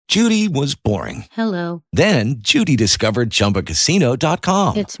Judy was boring. Hello. Then Judy discovered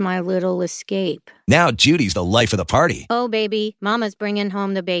ChumbaCasino.com. It's my little escape. Now Judy's the life of the party. Oh, baby, mama's bringing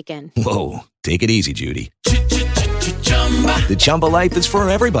home the bacon. Whoa, take it easy, Judy. The Chumba life is for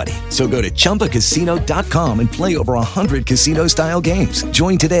everybody. So go to ChumbaCasino.com and play over 100 casino-style games.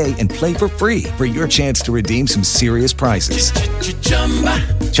 Join today and play for free for your chance to redeem some serious prizes.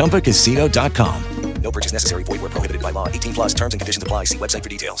 ChumbaCasino.com. No purchase necessary. Void where prohibited by law. 18 plus terms and conditions apply. See website for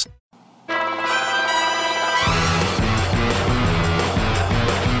details.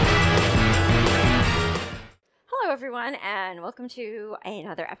 Hello, everyone, and welcome to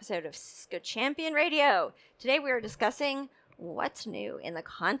another episode of Cisco Champion Radio. Today we are discussing what's new in the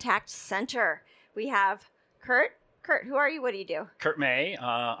contact center. We have Kurt. Kurt, who are you? What do you do? Kurt May.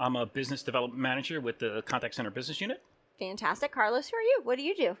 I'm a business development manager with the Contact Center Business Unit. Fantastic. Carlos, who are you? What do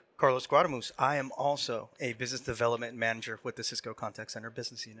you do? Carlos Guadamuz. I am also a business development manager with the Cisco Contact Center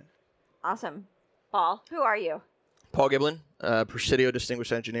Business Unit. Awesome. Paul, who are you? Paul Giblin, Presidio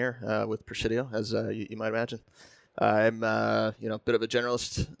Distinguished Engineer with Presidio, as you might imagine. I'm a bit of a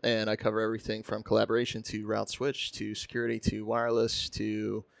generalist, and I cover everything from collaboration to route switch to security to wireless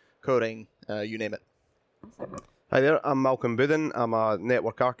to coding, you name it. Awesome. Hi there, I'm Malcolm Booden. I'm a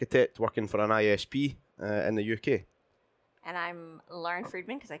network architect working for an ISP in the UK. And I'm Lauren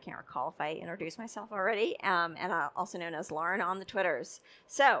Friedman, because I can't recall if I introduced myself already, and also known as Lauren on the Twitters.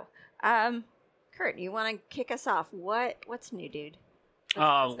 So, Kurt, you want to kick us off? What's new, dude?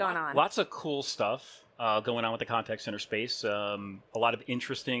 What's going on? Lots of cool stuff going on with the contact center space. A lot of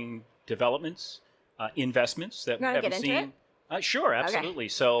interesting developments, investments that we haven't seen. Sure, absolutely. Okay.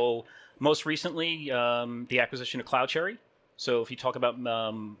 So, most recently, the acquisition of CloudCherry. So, if you talk about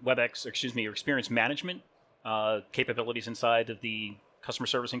WebEx, or experience management, capabilities inside of the customer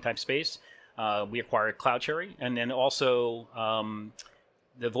servicing type space. We acquired CloudCherry, and then also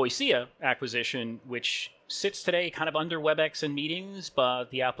the Voicea acquisition, which sits today kind of under WebEx and meetings, but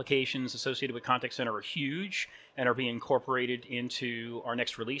the applications associated with Contact Center are huge and are being incorporated into our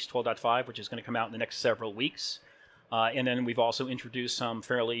next release, 12.5, which is going to come out in the next several weeks. And then we've also introduced some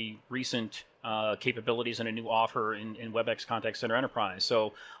fairly recent capabilities and a new offer in WebEx Contact Center Enterprise.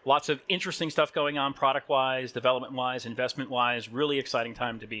 So lots of interesting stuff going on product-wise, development-wise, investment-wise. Really exciting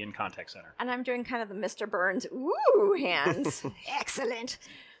time to be in Contact Center. And I'm doing kind of the Mr. Burns, ooh, hands. Excellent.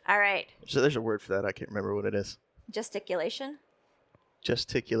 All right. So there's a word for that. I can't remember what it is. Gesticulation?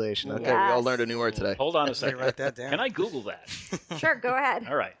 Gesticulation. Okay, Yes. we all learned a new word today. Hold on a second. Write that down. Can I Google that? Sure, go ahead.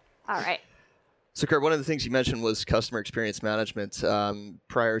 All right. All right. So, Kurt, one of the things you mentioned was customer experience management.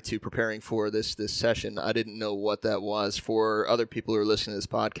 Prior to preparing for this session, I didn't know what that was. For other people who are listening to this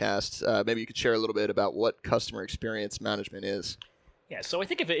podcast, maybe you could share a little bit about what customer experience management is. Yeah, so I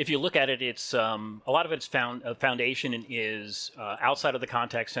think if you look at it, it's a lot of its foundation is outside of the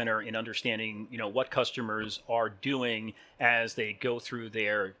contact center in understanding what customers are doing as they go through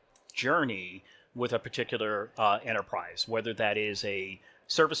their journey with a particular enterprise, whether that is a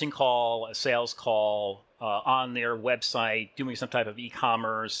servicing call, a sales call, on their website, doing some type of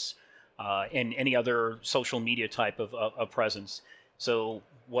e-commerce, and any other social media type of presence. So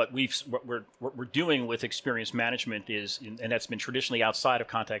what we're doing with experience management is, and that's been traditionally outside of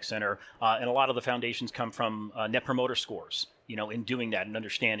contact center, and a lot of the foundations come from net promoter scores. In doing that and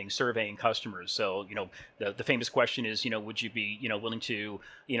understanding, surveying customers. So, the famous question is, would you be, willing to,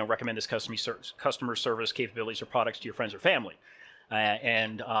 recommend this customer service capabilities or products to your friends or family?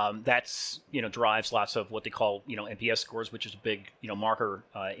 And that's, drives lots of what they call, NPS scores, which is a big, marker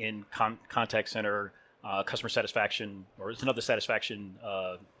in contact center customer satisfaction, or it's another satisfaction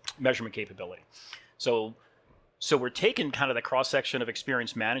measurement capability. So we're taking kind of the cross-section of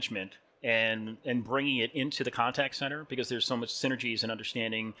experience management and bringing it into the contact center, because there's so much synergies in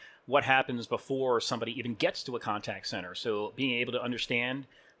understanding what happens before somebody even gets to a contact center. So being able to understand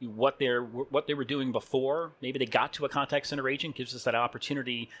what they were doing before maybe they got to a contact center agent gives us that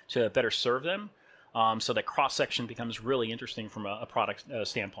opportunity to better serve them. So that cross-section becomes really interesting from a product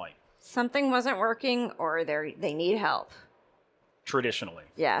standpoint. Something wasn't working, or they need help. Traditionally.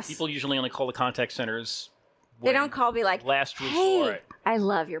 Yes. People usually only call the contact centers. They don't call me like, last hey, resort. I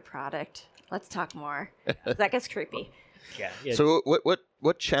love your product. Let's talk more. That gets creepy. Yeah. So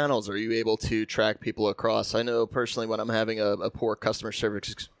what channels are you able to track people across? I know personally when I'm having a poor customer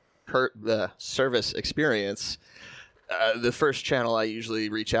service experience, the first channel I usually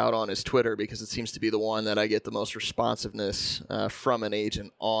reach out on is Twitter, because it seems to be the one that I get the most responsiveness from an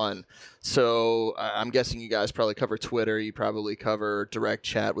agent on. So I'm guessing you guys probably cover Twitter. You probably cover direct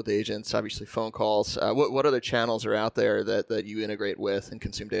chat with agents, obviously phone calls. What other channels are out there that you integrate with and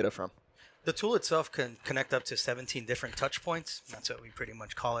consume data from? The tool itself can connect up to 17 different touch points. That's what we pretty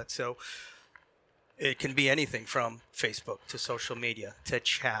much call it. So it can be anything from Facebook to social media to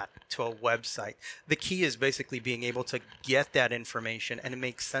chat to a website. The key is basically being able to get that information and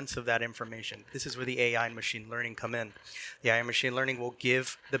make sense of that information. This is where the AI and machine learning come in. The AI and machine learning will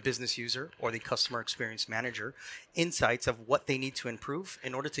give the business user or the customer experience manager insights of what they need to improve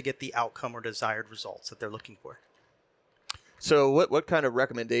in order to get the outcome or desired results that they're looking for. So what kind of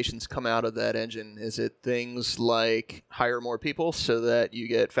recommendations come out of that engine? Is it things like hire more people so that you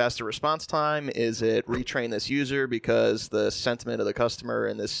get faster response time? Is it retrain this user because the sentiment of the customer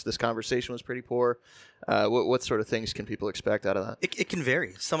in this conversation was pretty poor? What sort of things can people expect out of that? It can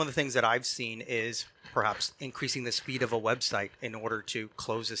vary. Some of the things that I've seen is perhaps increasing the speed of a website in order to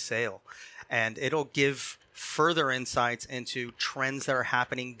close a sale. And it'll give further insights into trends that are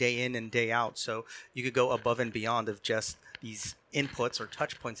happening day in and day out. So you could go above and beyond of just these inputs or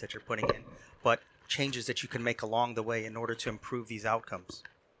touch points that you're putting in, but changes that you can make along the way in order to improve these outcomes.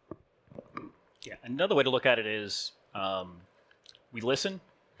 Yeah, another way to look at it is we listen,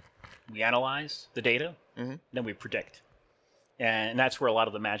 we analyze the data, then we predict. And that's where a lot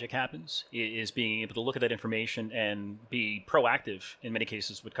of the magic happens, is being able to look at that information and be proactive in many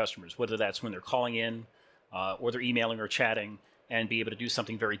cases with customers, whether that's when they're calling in or they're emailing or chatting, and be able to do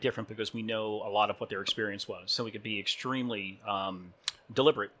something very different because we know a lot of what their experience was. So we could be extremely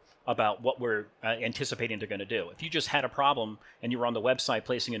deliberate about what we're anticipating they're going to do. If you just had a problem and you were on the website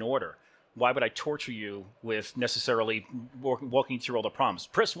placing an order, why would I torture you with necessarily walking through all the prompts?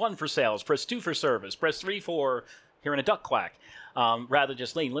 Press 1 for sales, press 2 for service, press 3 for hearing a duck quack. Rather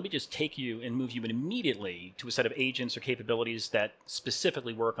just let me just take you and move you immediately to a set of agents or capabilities that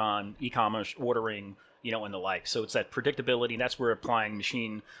specifically work on e-commerce, ordering, and the like. So it's that predictability, and that's where applying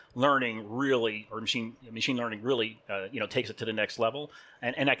machine learning really takes it to the next level.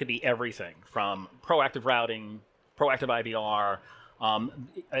 And that could be everything from proactive routing, proactive IVR,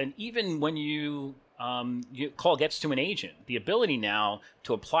 and even when your call gets to an agent, the ability now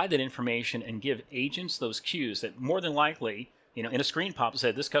to apply that information and give agents those cues that more than likely, in a screen pop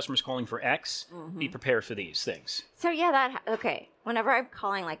said, this customer's calling for X, be prepared for these things. So yeah, okay. Whenever I'm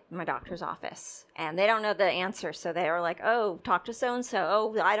calling like my doctor's office and they don't know the answer, so they're like, oh, talk to so-and-so.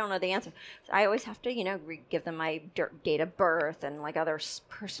 Oh, I don't know the answer. So I always have to, give them my date of birth and like other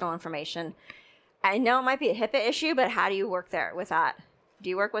personal information. I know it might be a HIPAA issue, but how do you work there with that? Do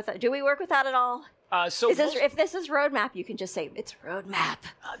we work with that at all? If this is roadmap, you can just say it's roadmap.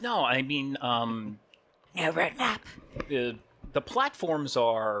 No, I mean, no roadmap. The platforms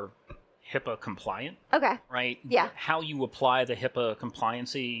are HIPAA compliant. Okay. Right? Yeah. How you apply the HIPAA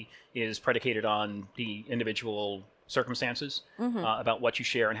compliancy is predicated on the individual circumstances about what you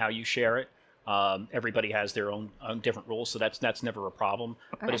share and how you share it. Everybody has their own different rules, so that's never a problem.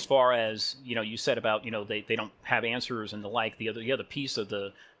 Okay. But as far as you said about they don't have answers and the like, the other piece of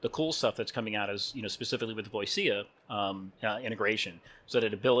the cool stuff that's coming out is specifically with the Voicea integration. So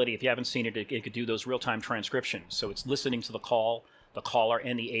that ability, if you haven't seen it, it could do those real-time transcriptions. So it's listening to the caller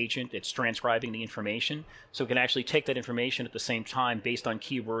and the agent. It's transcribing the information, so it can actually take that information at the same time based on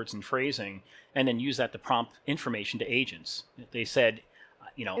keywords and phrasing, and then use that to prompt information to agents. They said.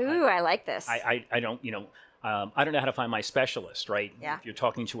 Ooh, I like this. I don't, I don't know how to find my specialist, right? Yeah. If you're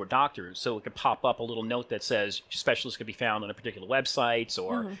talking to a doctor, so it could pop up a little note that says specialists could be found on a particular websites,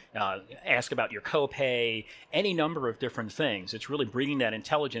 or ask about your copay, any number of different things. It's really bringing that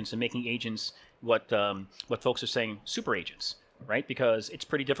intelligence and making agents what folks are saying super agents, right? Because it's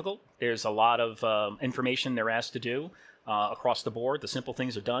pretty difficult. There's a lot of information they're asked to do. Across the board, the simple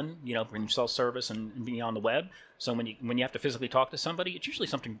things are done, when you self-service and being on the web. So when you have to physically talk to somebody, it's usually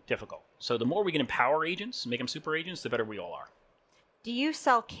something difficult. So the more we can empower agents, make them super agents, the better we all are. Do you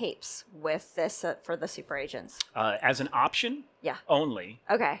sell capes with this for the super agents? As an option? Yeah. Only.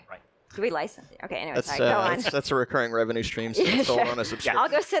 Okay. Right. Do we license it? Okay, anyway, sorry, go on. That's a recurring revenue stream, so it's sold on a subscription. I'll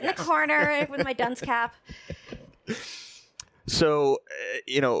go sit in the corner with my dunce cap. So,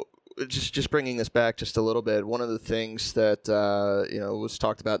 just bringing this back just a little bit, one of the things that was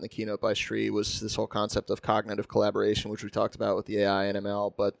talked about in the keynote by Sri was this whole concept of cognitive collaboration, which we talked about with the AI and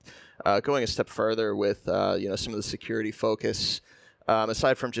ML. But going a step further with some of the security focus,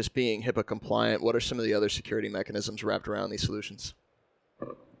 aside from just being HIPAA compliant, what are some of the other security mechanisms wrapped around these solutions?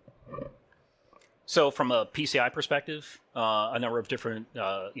 So from a PCI perspective, a number of different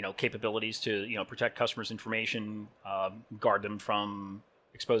capabilities to protect customers' information, guard them from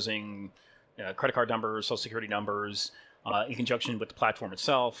exposing credit card numbers, social security numbers, in conjunction with the platform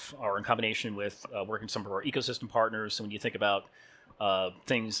itself, or in combination with working with some of our ecosystem partners. So when you think about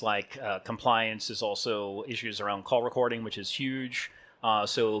things like compliance, is also issues around call recording, which is huge.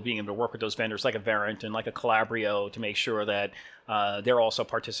 So being able to work with those vendors like a Verint and like a Calabrio to make sure that they're also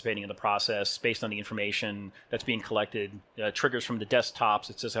participating in the process based on the information that's being collected, triggers from the desktops.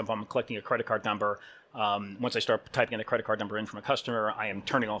 It says if I'm collecting a credit card number, once I start typing in the credit card number in from a customer, I am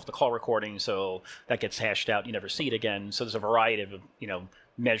turning off the call recording, so that gets hashed out. You never see it again. So there's a variety of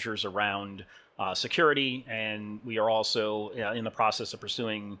measures around security, and we are also in the process of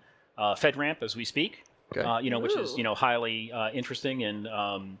pursuing FedRAMP as we speak. Okay. Which is highly interesting and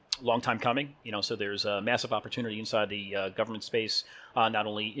long time coming. So there's a massive opportunity inside the government space, not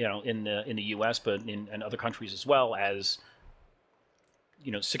only in the U.S. but in other countries as well, as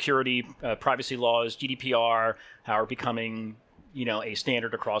security, privacy laws, GDPR are becoming a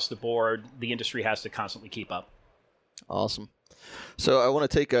standard across the board. The industry has to constantly keep up. Awesome. So I want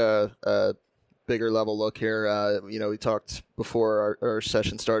to take a bigger level look here. We talked before our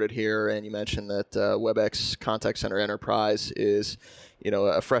session started here, and you mentioned that WebEx Contact Center Enterprise is,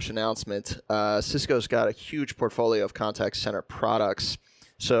 a fresh announcement. Cisco's got a huge portfolio of contact center products.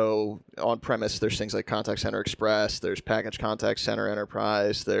 So on premise, there's things like Contact Center Express, there's Package Contact Center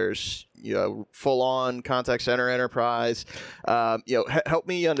Enterprise, there's full-on Contact Center Enterprise. Help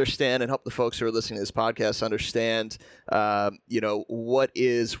me understand and help the folks who are listening to this podcast understand, what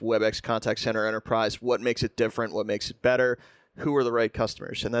is WebEx Contact Center Enterprise, what makes it different, what makes it better, who are the right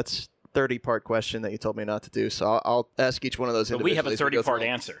customers, and that's 30-part question that you told me not to do, so I'll ask each one of those individually. But we have a 30-part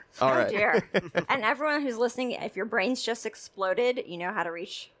answer. All right. Dear. And everyone who's listening, if your brain's just exploded, you know how to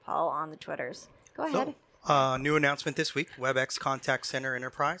reach Paul on the Twitters. Go ahead. New announcement this week, WebEx Contact Center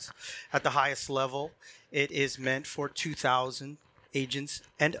Enterprise. At the highest level, it is meant for 2,000 agents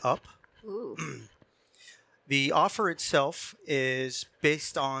and up. Ooh. The offer itself is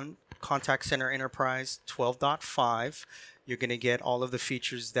based on Contact Center Enterprise 12.5. You're going to get all of the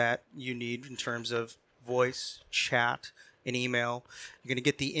features that you need in terms of voice, chat, and email. You're going to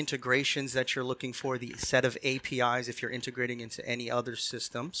get the integrations that you're looking for, the set of APIs if you're integrating into any other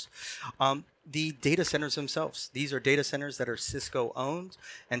systems. The data centers themselves. These are data centers that are Cisco owned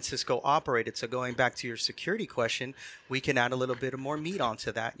and Cisco operated. So going back to your security question, we can add a little bit more meat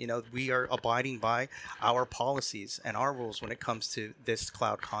onto that. We are abiding by our policies and our rules when it comes to this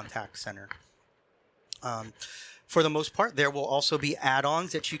cloud contact center. For the most part, there will also be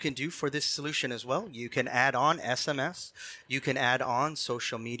add-ons that you can do for this solution as well. You can add on SMS. You can add on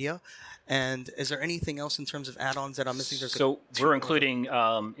social media. And is there anything else in terms of add-ons that I'm missing? So we're including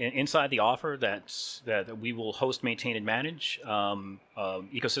inside the offer that we will host, maintain, and manage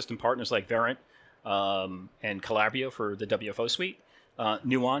ecosystem partners like Verint and Calabrio for the WFO suite,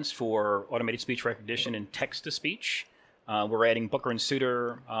 Nuance for automated speech recognition and text-to-speech. We're adding Booker &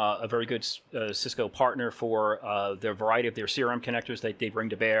 Suter, a very good Cisco partner for the variety of their CRM connectors that they bring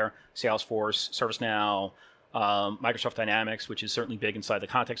to bear, Salesforce, ServiceNow, Microsoft Dynamics, which is certainly big inside the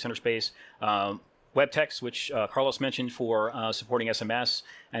contact center space, WebText, which Carlos mentioned for supporting SMS,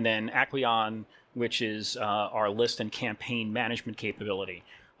 and then Acqueon, which is our list and campaign management capability.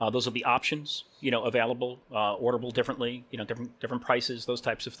 Those will be options, available, orderable differently, different prices, those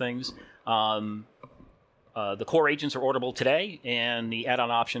types of things. The core agents are orderable today, and the add-on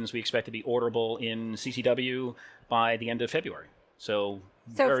options we expect to be orderable in CCW by the end of February. So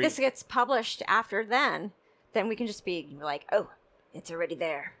if this gets published after then we can just be like, oh, it's already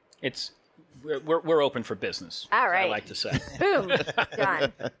there. We're open for business. All right. I like to say. Boom.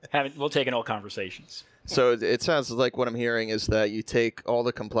 Done. We'll take in all conversations. So it sounds like what I'm hearing is that you take all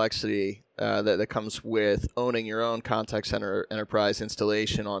the complexity that comes with owning your own contact center enterprise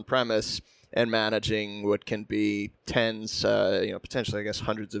installation on premise and managing what can be tens, potentially, I guess,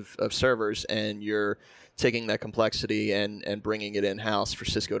 hundreds of servers, and you're taking that complexity and bringing it in-house for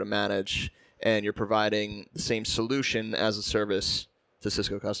Cisco to manage, and you're providing the same solution as a service to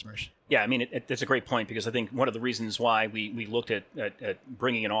Cisco customers. Yeah, I mean, it's a great point, because I think one of the reasons why we looked at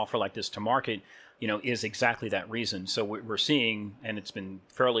bringing an offer like this to market, is exactly that reason. So we're seeing, and it's been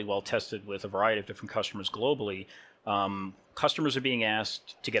fairly well tested with a variety of different customers globally, customers are being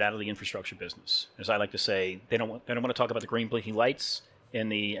asked to get out of the infrastructure business. As I like to say, they don't want to talk about the green blinking lights in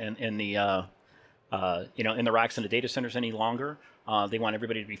the racks in the data centers any longer. They want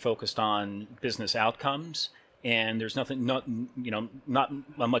everybody to be focused on business outcomes, and there's not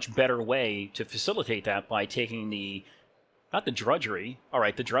a much better way to facilitate that by taking the drudgery,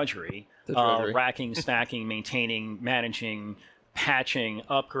 racking, stacking, maintaining, managing, patching,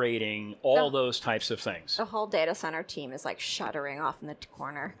 upgrading, all those types of things. The whole data center team is like shuddering off in the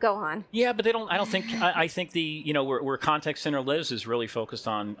corner. Go on. Yeah, but they don't. I think where contact center lives is really focused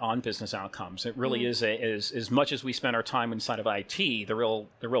on business outcomes. It really is as much as we spend our time inside of IT. The real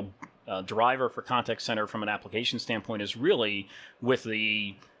driver for contact center from an application standpoint is really with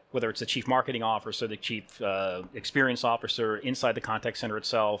whether it's the chief marketing officer, the chief experience officer inside the contact center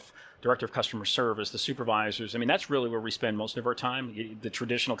itself, director of customer service, the supervisors. I mean, that's really where we spend most of our time. The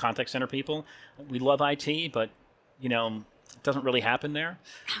traditional contact center people, we love IT, but it doesn't really happen there.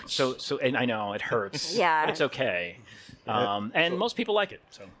 So and I know it hurts. Yeah, but it's okay. And most people like it.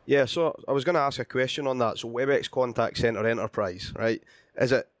 So yeah, so I was going to ask a question on that. So WebEx Contact Center Enterprise, right? Is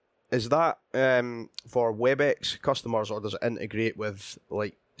that for WebEx customers, or does it integrate with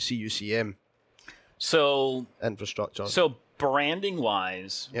like CUCM infrastructure? So branding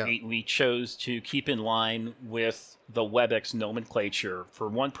wise, we chose to keep in line with the WebEx nomenclature for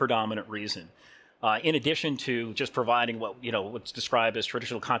one predominant reason. In addition to just providing what's described as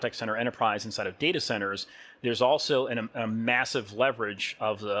traditional contact center enterprise inside of data centers, there's also a massive leverage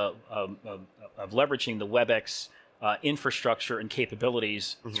of leveraging the WebEx infrastructure and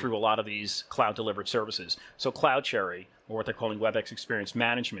capabilities through a lot of these cloud-delivered services. So CloudCherry, or what they're calling WebEx Experience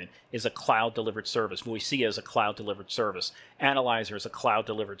Management, is a cloud-delivered service. Voicea is a cloud-delivered service. Analyzer is a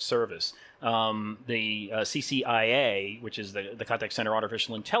cloud-delivered service. The CCIA, which is the Contact Center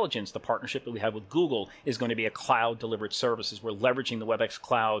Artificial Intelligence, the partnership that we have with Google, is going to be a cloud-delivered services. We're leveraging the WebEx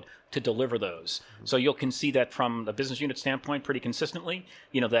Cloud to deliver those. So you can see that from the business unit standpoint pretty consistently,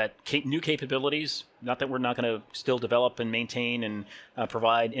 that new capabilities, not that we're not going to still develop and maintain and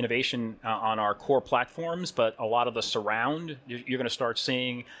provide innovation on our core platforms, but a lot of the surround, you're going to start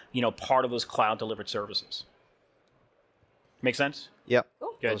seeing, part of those cloud-delivered services. Make sense? Yep.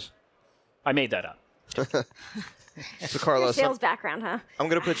 Cool. Good. I made that up. So Carlos, sales background, huh? I'm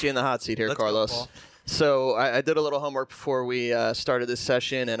going to put you in the hot seat here, Let's Carlos. go, Paul. So I did a little homework before we started this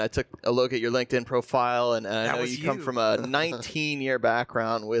session, and I took a look at your LinkedIn profile, and I know you come from a 19-year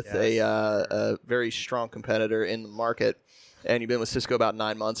background with a very strong competitor in the market, and you've been with Cisco about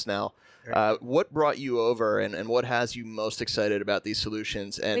 9 months now. What brought you over, and what has you most excited about these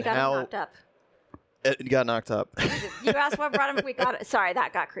solutions, and we got how? knocked up. It got knocked up. You asked what brought him. We got it. Sorry,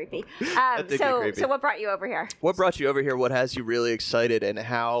 that got creepy. So what brought you over here? What brought you over here? What has you really excited, and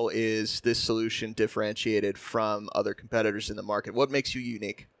how is this solution differentiated from other competitors in the market? What makes you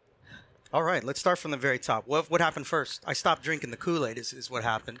unique? All right, let's start from the very top. What happened first? I stopped drinking the Kool-Aid is what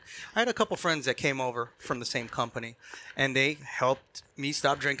happened. I had a couple friends that came over from the same company, and they helped me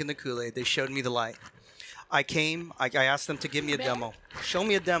stop drinking the Kool-Aid. They showed me the light. I asked them to give me a demo. Show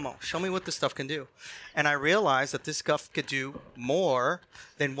me a demo. Show me what this stuff can do. And I realized that this stuff could do more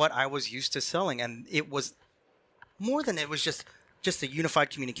than what I was used to selling. And it was more than it was just a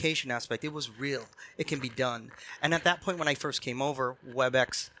unified communication aspect. It was real. It can be done. And at that point when I first came over,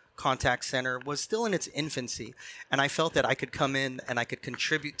 WebEx Contact Center was still in its infancy. And I felt that I could come in and I could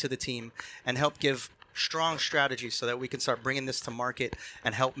contribute to the team and help give strong strategies so that we can start bringing this to market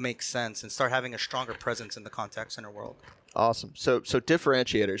and help make sense and start having a stronger presence in the contact center world. Awesome. So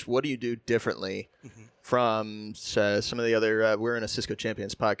differentiators, what do you do differently from some of the other, we're in a Cisco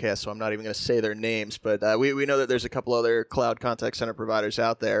Champions podcast, so I'm not even going to say their names, but we know that there's a couple other cloud contact center providers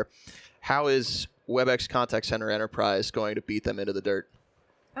out there. How is WebEx Contact Center Enterprise going to beat them into the dirt?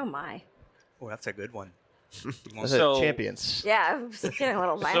 Oh, my. Oh, that's a good one. Champions. Yeah, I was getting a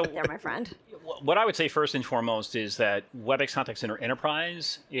little violent there, my friend. What I would say first and foremost is that WebEx Contact Center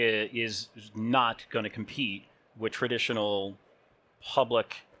Enterprise is not going to compete with traditional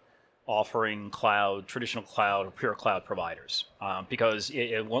public offering traditional cloud or pure cloud providers. Because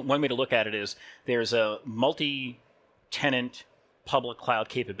one way to look at it is there's a multi-tenant public cloud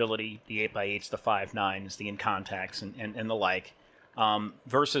capability, the 8x8s, the 5.9s, the InContacts, and the like,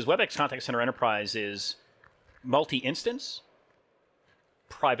 versus WebEx Contact Center Enterprise is multi-instance,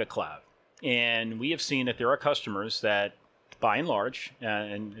 private cloud. And we have seen that there are customers that, by and large,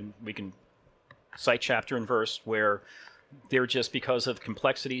 and we can cite chapter and verse, where they're just, because of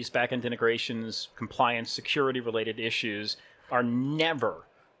complexities, back-end integrations, compliance, security-related issues, are never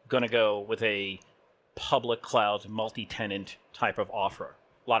going to go with a public cloud multi-tenant type of offer.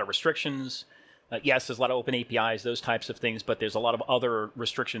 A lot of restrictions. Yes, there's a lot of open APIs, those types of things, but there's a lot of other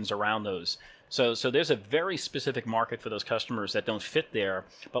restrictions around those. So there's a very specific market for those customers that don't fit there,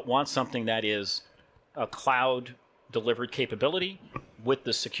 but want something that is a cloud-delivered capability with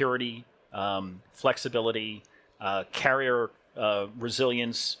the security, flexibility, carrier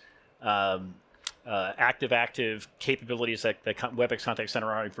resilience, active capabilities that WebEx Contact Center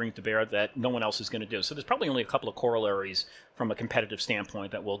already bring to bear that no one else is going to do. So there's probably only a couple of corollaries from a competitive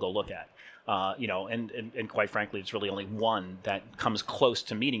standpoint that we'll go look at. And quite frankly, it's really only one that comes close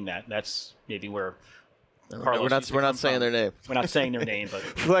to meeting that. That's maybe where Carlos, we're not saying their name. We're not saying their name, but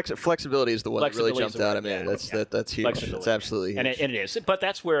flexibility is the one that really jumped out at me. That's huge. It's absolutely huge. And it is. But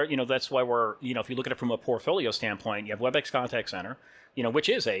that's where that's why we're if you look at it from a portfolio standpoint, you have WebEx Contact Center, which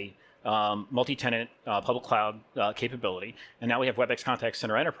is a multi-tenant public cloud capability, and now we have WebEx Contact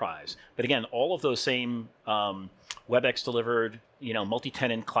Center Enterprise. But again, all of those same WebEx delivered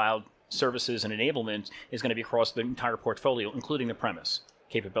multi-tenant cloud services and enablement is going to be across the entire portfolio, including the premise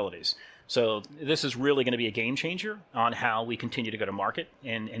capabilities. So this is really going to be a game changer on how we continue to go to market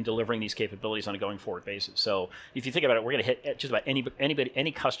and delivering these capabilities on a going forward basis. So if you think about it, we're going to hit just about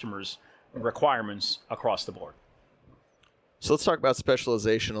any customer's requirements across the board. So let's talk about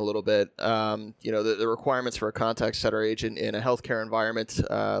specialization a little bit. The requirements for a contact center agent in a healthcare environment,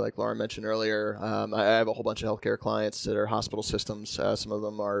 like Lauren mentioned earlier. I have a whole bunch of healthcare clients that are hospital systems. Some of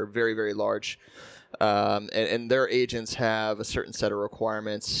them are very, very large. And their agents have a certain set of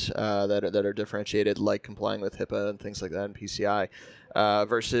requirements that are differentiated, like complying with HIPAA and things like that and PCI,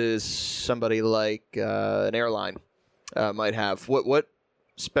 versus somebody like an airline might have. What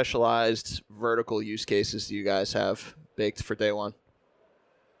specialized vertical use cases do you guys have baked for day one?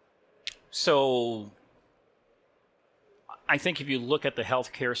 So I think if you look at the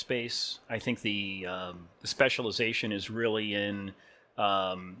healthcare space, I think the specialization is really in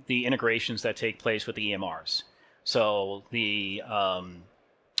the integrations that take place with the EMRs. So the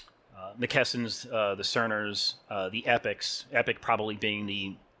McKessons, the Cerners, the Epics, Epic probably being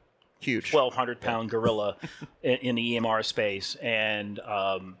the huge 1,200-pound gorilla in the EMR space. And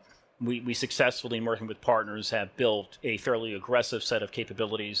we successfully, in working with partners, have built a fairly aggressive set of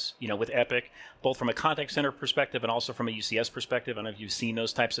capabilities, with Epic, both from a contact center perspective and also from a UCS perspective. I don't know if you've seen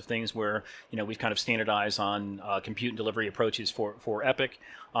those types of things where, we've kind of standardized on compute and delivery approaches for Epic.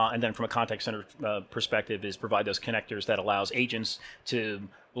 And then from a contact center perspective is provide those connectors that allows agents to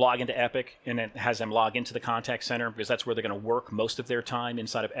log into Epic, and it has them log into the contact center because that's where they're going to work most of their time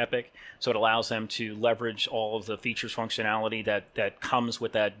inside of Epic. So it allows them to leverage all of the features, functionality that comes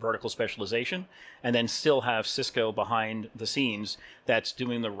with that vertical specialization, and then still have Cisco behind the scenes that's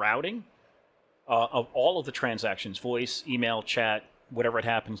doing the routing of all of the transactions, voice, email, chat, whatever it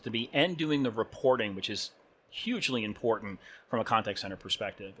happens to be, and doing the reporting, which is hugely important from a contact center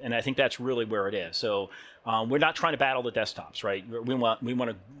perspective. And I think that's really where it is. So we're not trying to battle the desktops, right? We want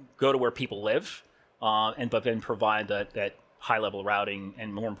to go to where people live, but then provide that high level routing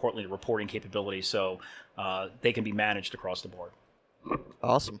and, more importantly, the reporting capability so they can be managed across the board.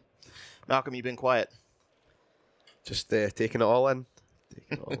 Awesome. Malcolm, you've been quiet. Just taking it all in.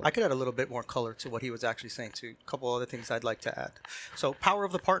 I could add a little bit more color to what he was actually saying, to a couple other things I'd like to add. So power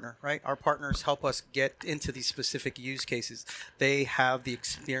of the partner, right? Our partners help us get into these specific use cases. They have the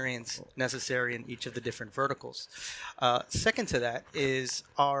experience necessary in each of the different verticals. Second to that is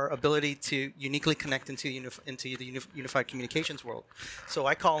our ability to uniquely connect into the unified communications world. So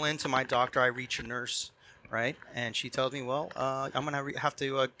I call into my doctor, I reach a nurse, right? And she tells me, well, I'm going to have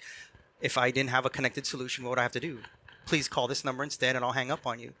to, if I didn't have a connected solution, what would I have to do? Please call this number instead and I'll hang up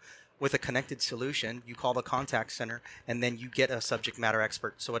on you. With a connected solution, you call the contact center and then you get a subject matter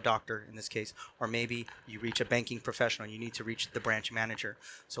expert, so a doctor in this case, or maybe you reach a banking professional and you need to reach the branch manager.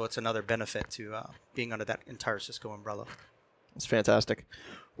 So it's another benefit to being under that entire Cisco umbrella. That's fantastic.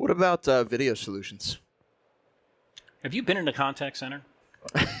 What about video solutions? Have you been in a contact center?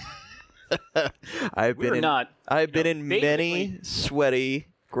 I've been in many sweaty,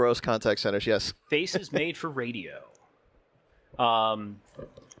 gross contact centers, yes. Faces made for radio.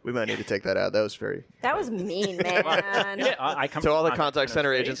 We might need to take that out. That was mean, man. Yeah, I come to all the contact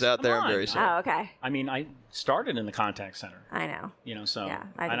center agents out there. I'm very sorry. Oh, okay. I mean, I started in the contact center. I know. So yeah,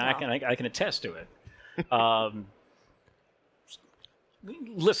 I can attest to it.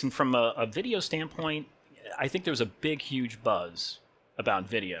 Listen, from a video standpoint, I think there's a big, huge buzz about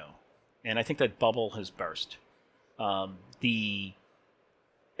video, and I think that bubble has burst. The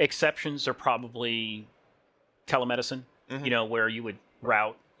exceptions are probably telemedicine, where you would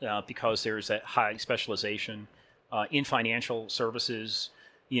route because there's that high specialization. In financial services,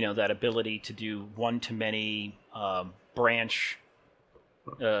 that ability to do one-to-many branch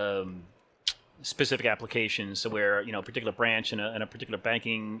specific applications, so where a particular branch in a particular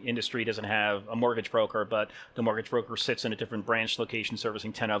banking industry doesn't have a mortgage broker, but the mortgage broker sits in a different branch location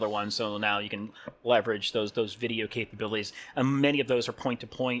servicing 10 other ones. So now you can leverage those video capabilities, and many of those are point to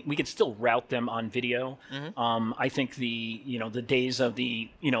point. We can still route them on video. I think the days of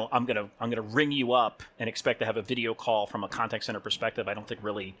I'm gonna ring you up and expect to have a video call from a contact center perspective, I don't think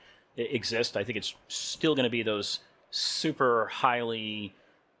really exist. I think it's still going to be those super highly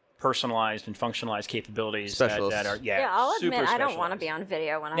personalized and functionalized capabilities that are I'll super admit I don't specialized. want to be on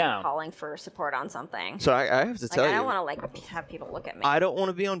video when I'm calling for support on something. So I have to tell you, I don't want to have people look at me. I don't want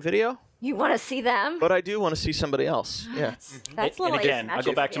to be on video. You want to see them, but I do want to see somebody else. Yeah, that's and again, I'll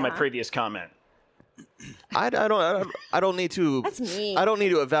go back to my previous comment. I don't need to. That's mean. I don't need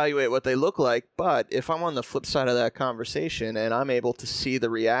to evaluate what they look like, but if I'm on the flip side of that conversation and I'm able to see the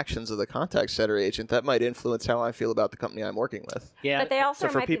reactions of the contact center agent, that might influence how I feel about the company I'm working with. Yeah, but they also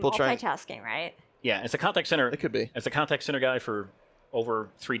for might people be multitasking, right? Yeah, as a contact center, it could be. As a contact center guy for over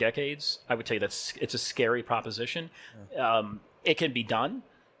 3 decades, I would tell you it's a scary proposition. It can be done.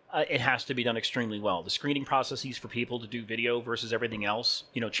 It has to be done extremely well. The screening processes for people to do video versus everything else,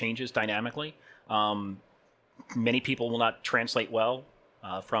 changes dynamically. Many people will not translate well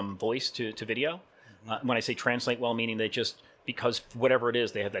from voice to video. When I say translate well, meaning they just, because whatever it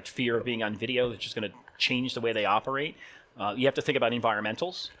is, they have that fear of being on video, it's just going to change the way they operate. You have to think about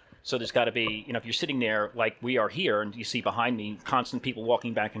environmentals. So there's got to be, if you're sitting there like we are here and you see behind me constant people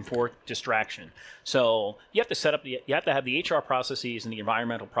walking back and forth, distraction. So you have to set up, you have to have the HR processes and the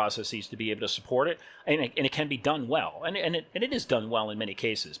environmental processes to be able to support it. And it can be done well. And it is done well in many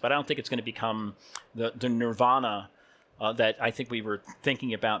cases. But I don't think it's going to become the nirvana that I think we were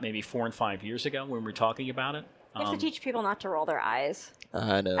thinking about maybe 4 and 5 years ago when we were talking about it. You have to teach people not to roll their eyes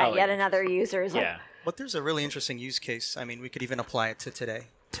I know. at yet another user. But there's a really interesting use case. I mean, we could even apply it to today.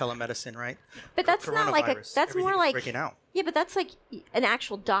 Telemedicine, right? But that's not like that's more like breaking out. Yeah, but that's like an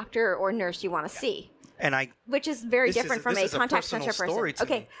actual doctor or nurse you want to see. And which is very different from a contact center person.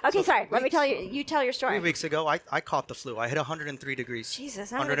 Okay, so sorry. Let me tell you. You tell your story. 3 weeks ago, I caught the flu. I hit 103 degrees.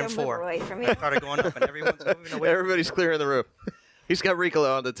 Jesus, I'm 104. gonna move away from you. I started going up, and everyone's moving away. Everybody's clearing the room. He's got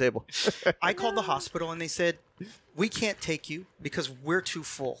Ricola on the table. I called the hospital, and they said, "We can't take you because we're too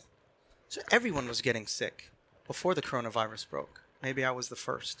full." So everyone was getting sick before the coronavirus broke. Maybe I was the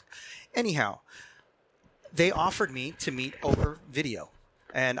first. Anyhow, they offered me to meet over video.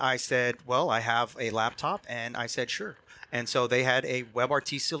 And I said, well, I have a laptop. And I said, sure. And so they had a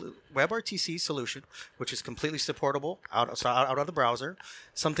WebRTC solution, which is completely supportable out of the browser.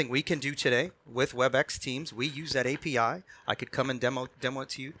 Something we can do today with WebEx Teams. We use that API. I could come and demo it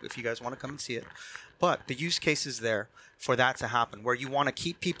to you if you guys want to come and see it. But the use case is there for that to happen, where you want to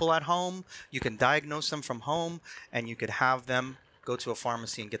keep people at home. You can diagnose them from home, and you could have them go to a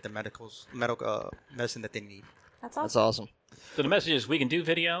pharmacy and get the medical medicine that they need. That's awesome. That's awesome. So the message is we can do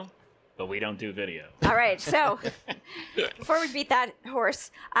video, but we don't do video. All right. So before we beat that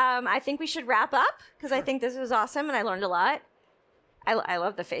horse, I think we should wrap up because I think this was awesome and I learned a lot. I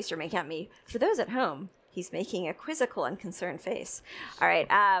love the face you're making at me. For those at home, he's making a quizzical and concerned face. All right.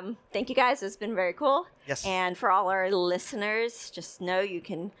 Thank you guys. It's been very cool. Yes. And for all our listeners, just know you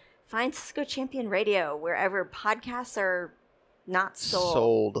can find Cisco Champion Radio wherever podcasts are not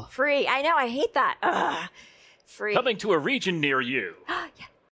sold. Free. I know. I hate that. Ugh. Free. Coming to a region near you.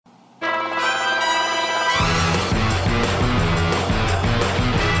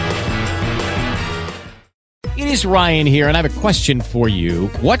 It is Ryan here, and I have a question for you.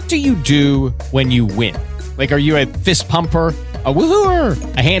 What do you do when you win? Like, are you a fist pumper, a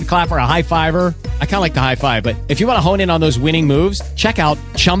woohooer, a hand clapper, a high fiver? I kind of like the high five, but if you want to hone in on those winning moves, check out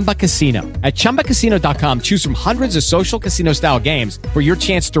Chumba Casino. At ChumbaCasino.com, choose from hundreds of social casino-style games for your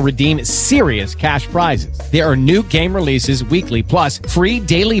chance to redeem serious cash prizes. There are new game releases weekly, plus free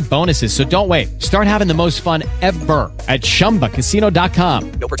daily bonuses. So don't wait. Start having the most fun ever at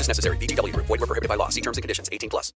ChumbaCasino.com. No purchase necessary. VGW Group. Void where prohibited by law. See terms and conditions. 18+.